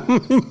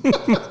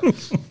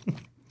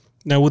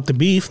 Now with the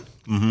beef,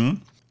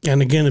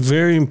 and again,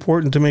 very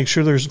important to make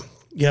sure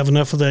you have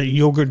enough of that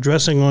yogurt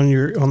dressing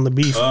on the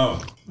beef.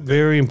 Oh,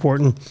 very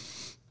important.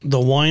 The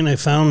wine I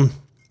found,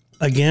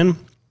 again,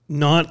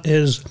 not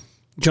as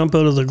jump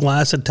out of the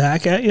glass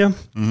attack at you.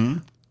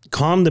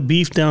 Calmed the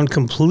beef down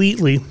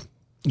completely,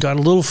 got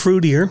a little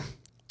fruitier,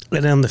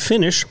 and on the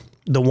finish,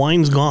 the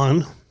wine's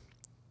gone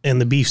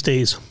and the beef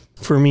stays.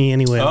 for me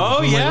anyway.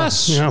 Oh,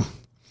 yes. Yeah.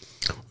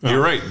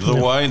 You're right.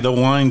 The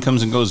wine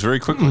comes and goes very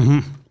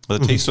quickly. The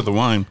taste of the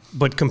wine.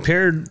 But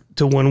compared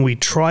to when we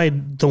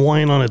tried the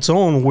wine on its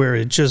own, where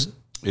it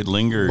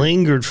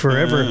lingered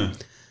forever.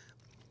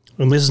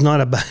 And this is not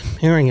a bad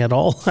pairing at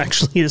all.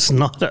 Actually, it's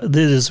not.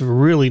 This is a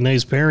really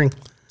nice pairing.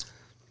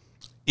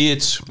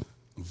 It's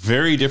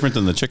very different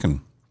than the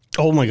chicken.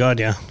 Oh my God,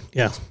 yeah.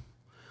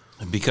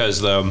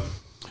 Because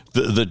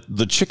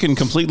the chicken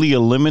completely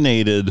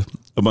eliminated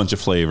a bunch of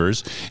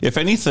flavors. If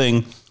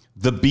anything,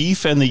 the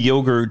beef and the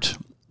yogurt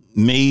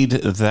made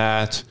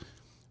that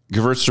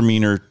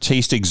Gewürztraminer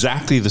taste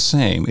exactly the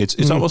same.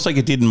 It's almost like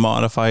it didn't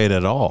modify it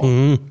at all.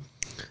 Mm-hmm.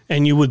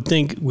 And you would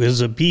think,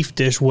 as a beef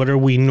dish, what are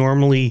we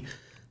normally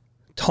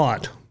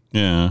taught?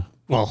 Yeah.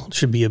 Well, it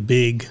should be a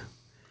big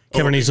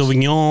Cabernet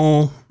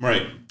Sauvignon.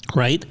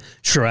 Right?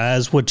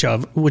 Shiraz,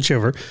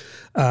 whichever.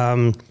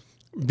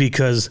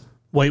 Because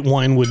white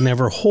wine would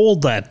never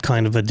hold that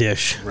kind of a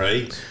dish.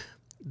 Right.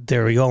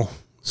 There we go.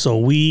 So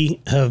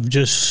we have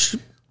just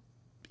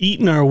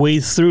eaten our way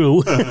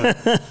through.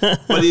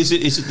 But is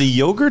it the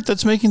yogurt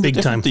that's making the Big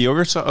difference? time. The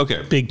yogurt?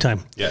 Okay. Big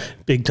time. Yeah.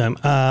 Big time.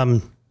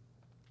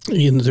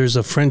 There's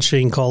a French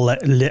saying called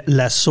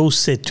la sauce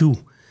c'est tout.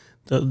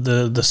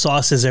 The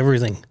sauce is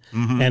everything.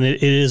 Mm-hmm. And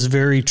it is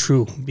very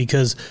true,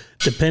 because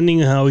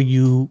depending how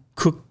you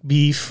cook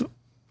beef,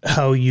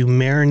 how you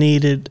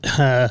marinate it,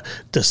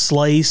 the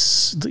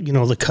slice,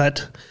 the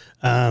cut,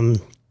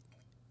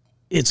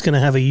 it's going to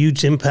have a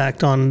huge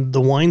impact on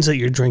the wines that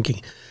you're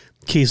drinking.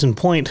 Case in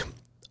point,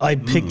 I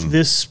picked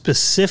this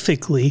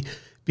specifically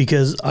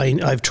because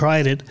I've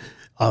tried it,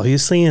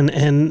 obviously,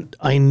 and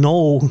I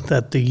know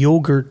that the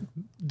yogurt,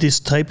 this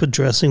type of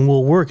dressing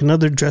will work.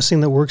 Another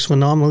dressing that works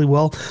phenomenally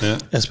well,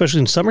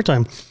 especially in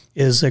summertime,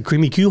 is a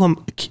creamy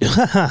cucumber.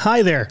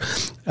 Hi there.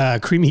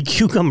 Creamy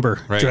cucumber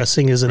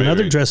dressing is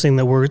another dressing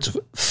that works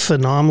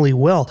phenomenally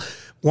well.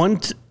 One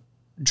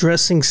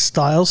dressing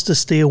styles to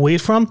stay away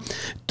from,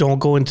 don't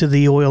go into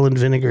the oil and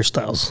vinegar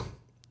styles.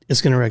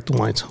 It's going to wreck the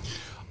wines.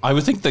 I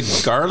would think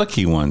the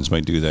garlicky ones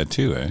might do that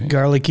too, eh?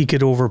 Garlicky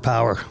could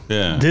overpower.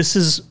 Yeah. This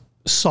is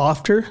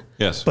softer,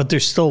 yes, but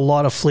there's still a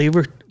lot of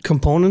flavor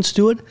components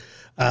to it.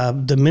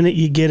 The minute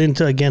you get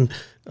into, again,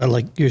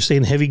 like you're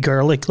saying, heavy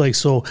garlic, like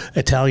so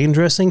Italian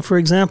dressing, for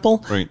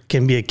example,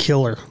 can be a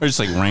killer. Or just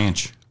like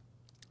ranch.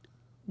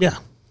 Yeah.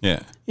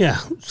 Yeah. Yeah.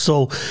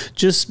 So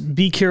just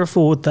be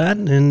careful with that.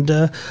 And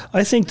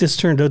I think this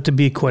turned out to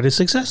be quite a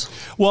success.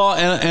 Well,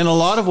 and a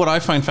lot of what I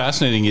find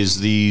fascinating is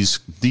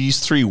these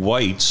three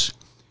whites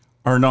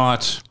are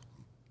not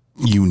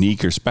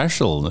unique or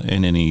special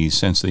in any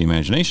sense of the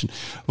imagination,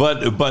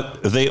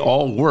 but they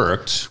all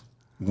worked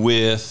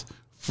with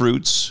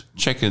fruits,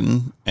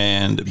 chicken,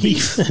 and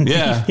beef.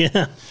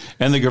 Yeah.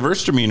 And the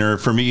Gewürztraminer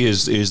for me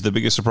is the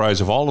biggest surprise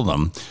of all of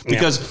them,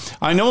 because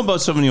I know about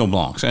Sauvignon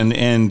Blancs,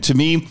 and to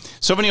me,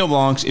 Sauvignon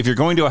Blancs, if you're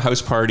going to a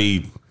house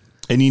party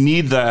and you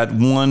need that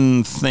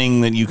one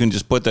thing that you can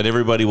just put that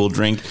everybody will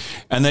drink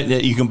and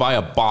that you can buy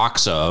a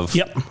box of.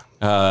 Yep.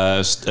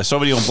 A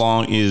Sauvignon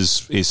Blanc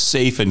is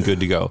safe and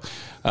good to go.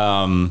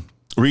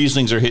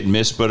 Rieslings are hit and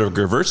miss, but a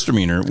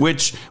Gewürztraminer,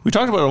 which we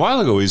talked about a while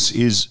ago,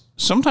 is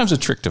sometimes a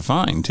trick to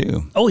find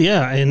too. Oh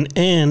yeah,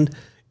 and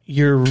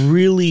you're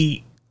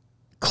really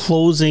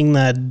closing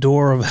that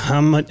door of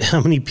how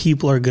many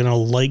people are going to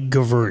like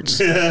Gewürz.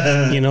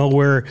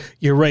 Where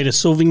you're right, a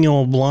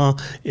Sauvignon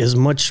Blanc is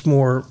much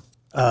more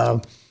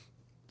a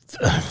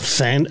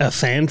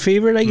fan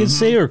favorite, I could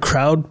say, or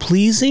crowd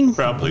pleasing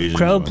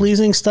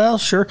style,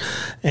 sure.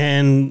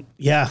 And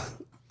yeah.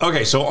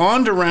 Okay, so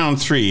on to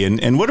round 3,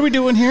 and what are we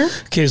doing here?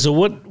 Okay, so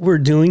what we're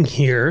doing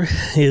here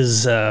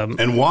is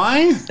and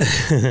why?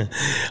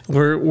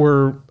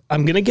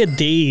 I'm gonna get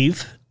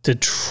Dave to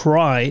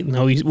try.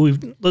 Now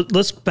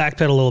let's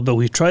backpedal a little bit.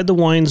 We've tried the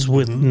wines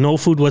with no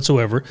food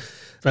whatsoever.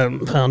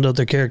 Found out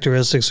their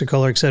characteristics, their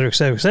color, et cetera, et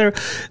cetera, et cetera.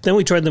 Then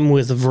we tried them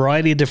with a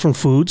variety of different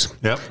foods.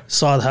 Yep.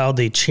 Saw how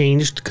they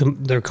changed,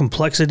 their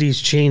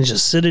complexities changed,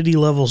 acidity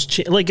levels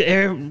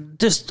changed,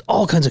 just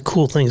all kinds of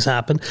cool things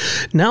happen.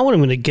 Now what I'm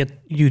going to get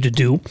you to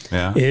do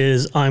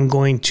is I'm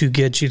going to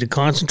get you to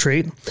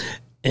concentrate,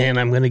 and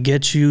I'm going to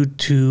get you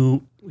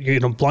to, you're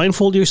going to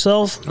blindfold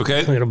yourself.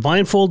 Okay. I'm going to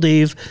blindfold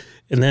Dave.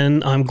 And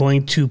then I'm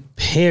going to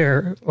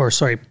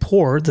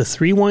pour the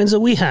 3 wines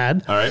that we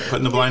had. All right,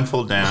 putting the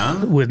blindfold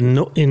down.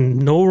 In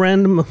no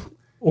random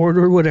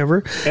order or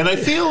whatever. And I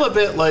feel a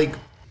bit like,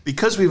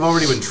 because we've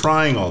already been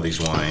trying all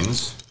these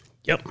wines,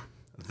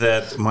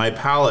 that my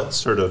palate's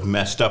sort of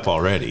messed up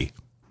already.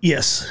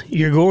 Yes,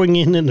 you're going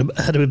in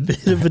at a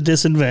bit of a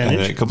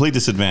disadvantage. A complete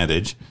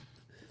disadvantage.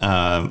 So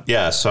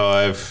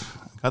I've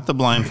got the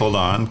blindfold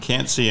on,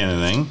 can't see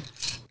anything.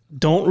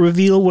 Don't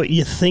reveal what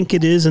you think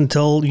it is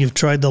until you've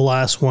tried the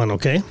last one,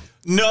 okay?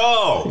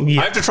 No!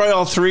 Yeah. I have to try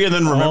all 3 and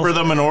then remember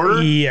them in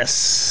order?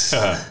 Yes.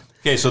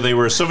 Okay, so they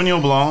were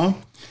Sauvignon Blanc,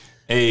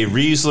 a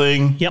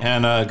Riesling,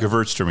 and a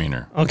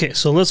Gewürztraminer. Okay,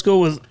 so let's go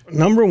with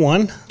number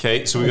 1.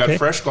 Okay, so we got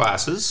fresh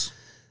glasses.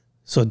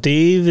 So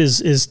Dave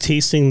is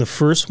tasting the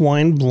first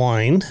wine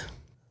blind.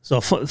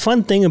 So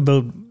fun thing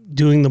about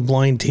doing the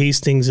blind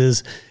tastings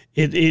is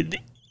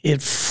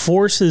it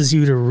forces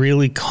you to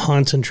really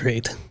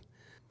concentrate.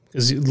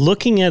 Because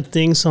looking at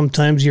things,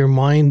 sometimes your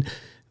mind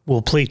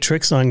will play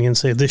tricks on you and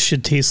say, this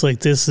should taste like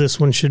this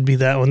one should be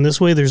that one. This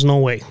way, there's no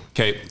way.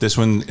 Okay, this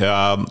one,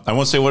 I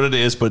won't say what it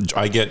is, but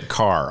I get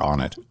car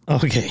on it.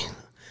 Okay.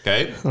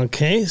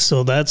 Okay,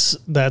 so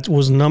that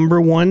was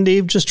number 1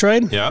 Dave just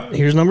tried? Yeah.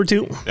 Here's number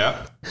 2.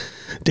 Yeah.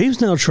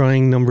 Dave's now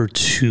trying number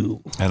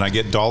 2. And I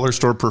get dollar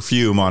store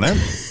perfume on it.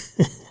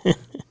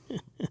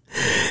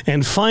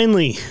 And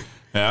finally,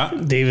 Yeah.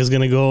 Dave is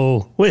going to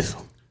go with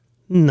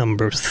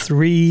number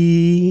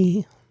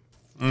 3.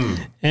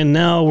 And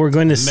now we're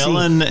going to see.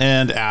 Melon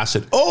and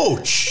acid. Oh,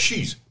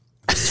 jeez.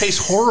 It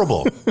tastes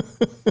horrible.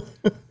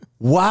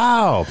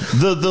 Wow.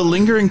 The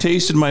lingering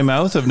taste in my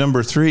mouth of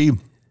number 3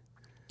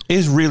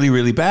 is really,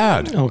 really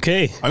bad.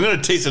 Okay. I'm going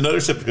to taste another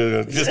sip.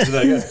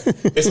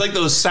 It's like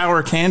those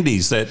sour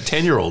candies that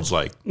 10-year-olds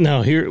like.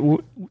 Now,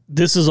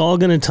 this is all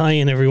going to tie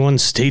in, everyone.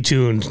 Stay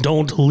tuned.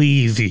 Don't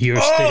leave your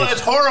Oh, state. that's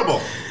horrible.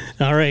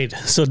 All right.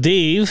 So,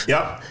 Dave,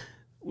 Yep.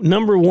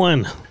 number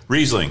 1,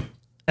 Riesling.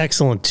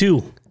 excellent.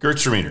 2,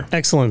 Gewürztraminer.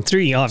 excellent.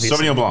 3, obviously.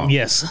 Sauvignon Blanc.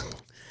 Yes.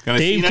 Can I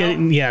see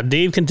now?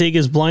 Dave can take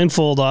his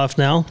blindfold off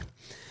now.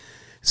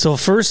 So,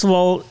 first of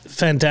all,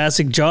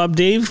 fantastic job,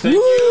 Dave.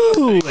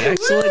 Woo!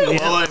 Excellent. Woo! Yeah.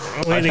 Well,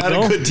 I've Way to had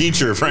go. a good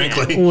teacher,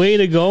 frankly. Way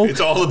to go. It's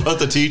all about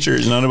the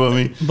teachers, not about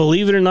me.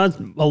 Believe it or not,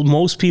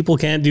 most people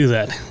can't do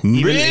that.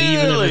 Even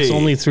if it's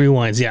only 3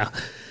 wines. Yeah.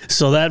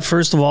 So that,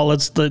 first of all,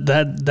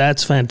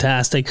 that's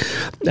fantastic.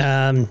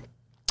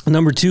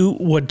 Number 2,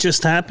 what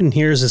just happened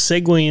here is a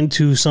segue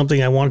into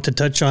something I wanted to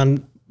touch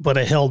on, but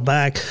I held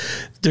back.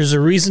 There's a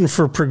reason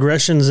for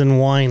progressions in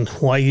wine,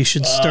 why you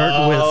should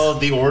start with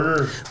the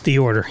order. the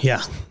order.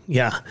 Yeah.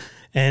 Yeah.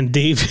 And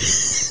Dave,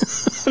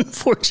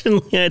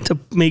 unfortunately, I had to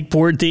make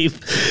poor Dave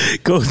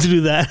go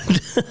through that.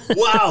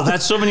 Wow,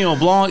 that Sauvignon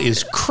Blanc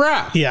is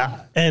crap.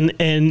 Yeah.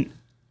 And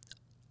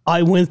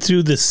I went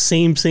through the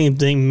same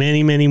thing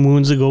many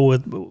moons ago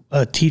with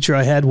a teacher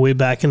I had way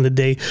back in the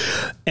day.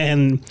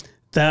 And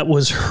that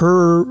was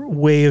her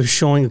way of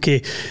showing,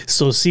 okay,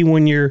 so see,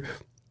 when you're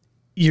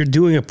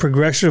doing a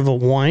progression of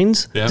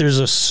wines, Yeah. there's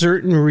a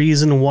certain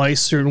reason why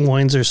certain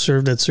wines are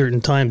served at certain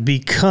time,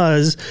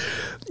 because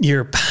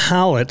your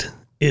palate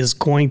is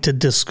going to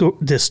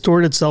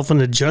distort itself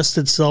and adjust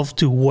itself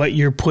to what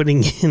you're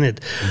putting in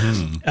it.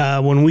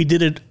 When we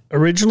did it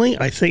originally,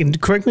 I think,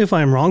 correct me if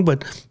I'm wrong,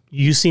 but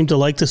you seem to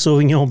like the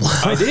Sauvignon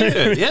Blanc. I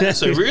did.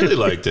 Yes, I really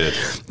liked it.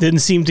 Didn't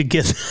seem to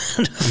get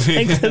that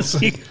effect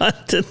that you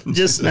got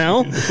just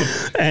now.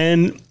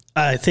 And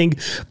I think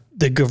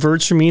the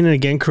Gewürztraminer,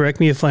 again, correct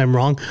me if I'm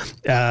wrong,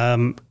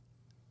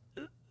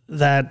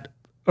 that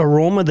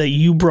aroma that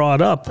you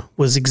brought up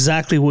was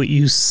exactly what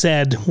you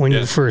said when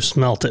you first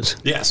smelt it.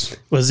 Yes.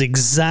 Was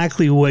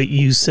exactly what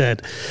you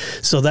said.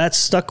 So that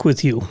stuck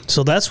with you.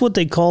 So that's what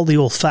they call the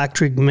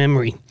olfactory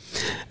memory,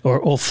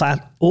 or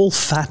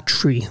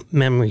olfactory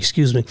memory,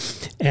 excuse me.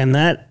 And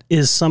that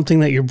is something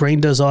that your brain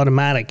does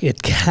automatic.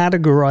 It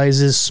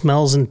categorizes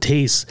smells and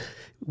tastes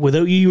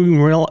without you even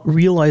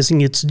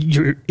realizing it's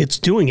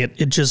doing it.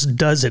 It just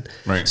does it.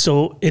 Right.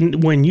 So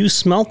when you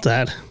smelt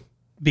that,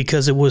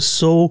 because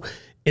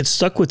it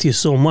stuck with you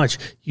so much,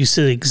 you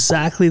said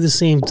exactly the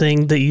same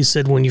thing that you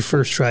said when you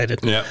first tried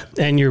it. Yeah.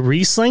 And your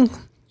Riesling,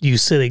 you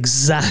said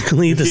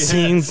exactly the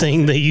same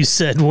thing that you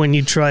said when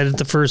you tried it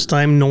the first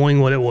time, knowing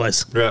what it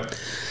was. Yeah.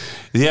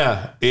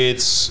 Yeah.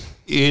 It's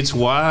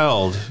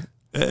wild.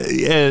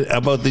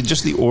 About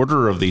just the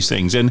order of these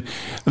things. And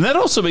that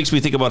also makes me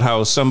think about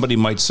how somebody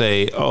might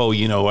say, oh,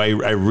 I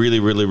really,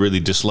 really, really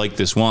dislike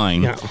this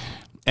wine. Yeah.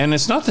 And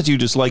it's not that you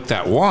dislike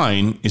that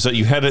wine, it's that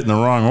you had it in the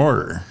wrong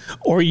order.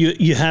 Or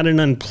you had an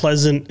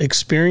unpleasant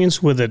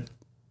experience with it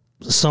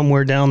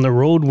somewhere down the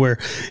road, where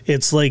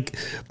it's like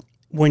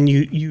when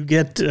you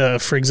get,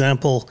 for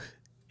example,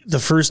 the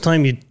first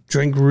time you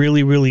drink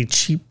really, really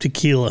cheap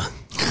tequila,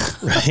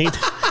 right?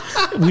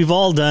 We've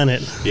all done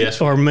it. Yes.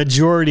 Or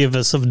majority of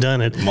us have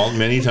done it.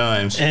 Many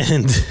times.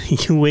 And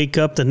you wake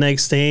up the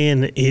next day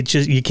and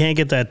you can't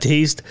get that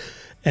taste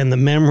and the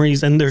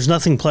memories, and there's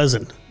nothing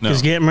pleasant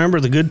because you can't remember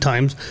the good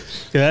times.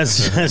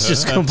 That's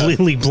just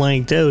completely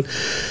blanked out.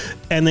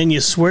 And then you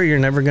swear you're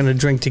never going to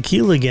drink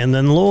tequila again.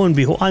 Then lo and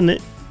behold, and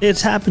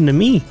it's happened to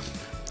me.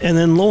 And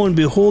then lo and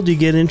behold, you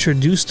get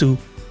introduced to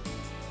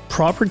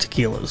proper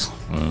tequilas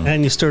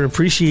and you start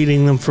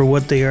appreciating them for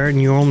what they are,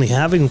 and you're only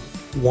having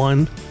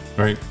one.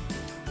 Right.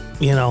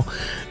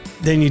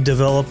 Then you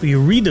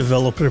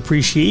redevelop an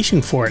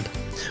appreciation for it.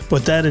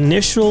 But that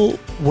initial,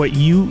 what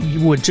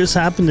just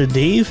happened to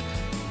Dave,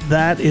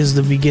 that is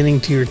the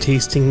beginning to your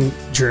tasting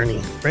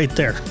journey right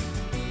there.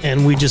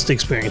 And we just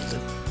experienced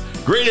it.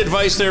 Great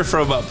advice there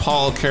from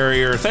Paul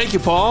Carrier. Thank you,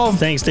 Paul.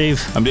 Thanks,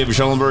 Dave. I'm David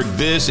Schellenberg.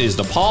 This is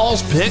the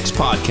Paul's Picks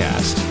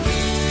Podcast.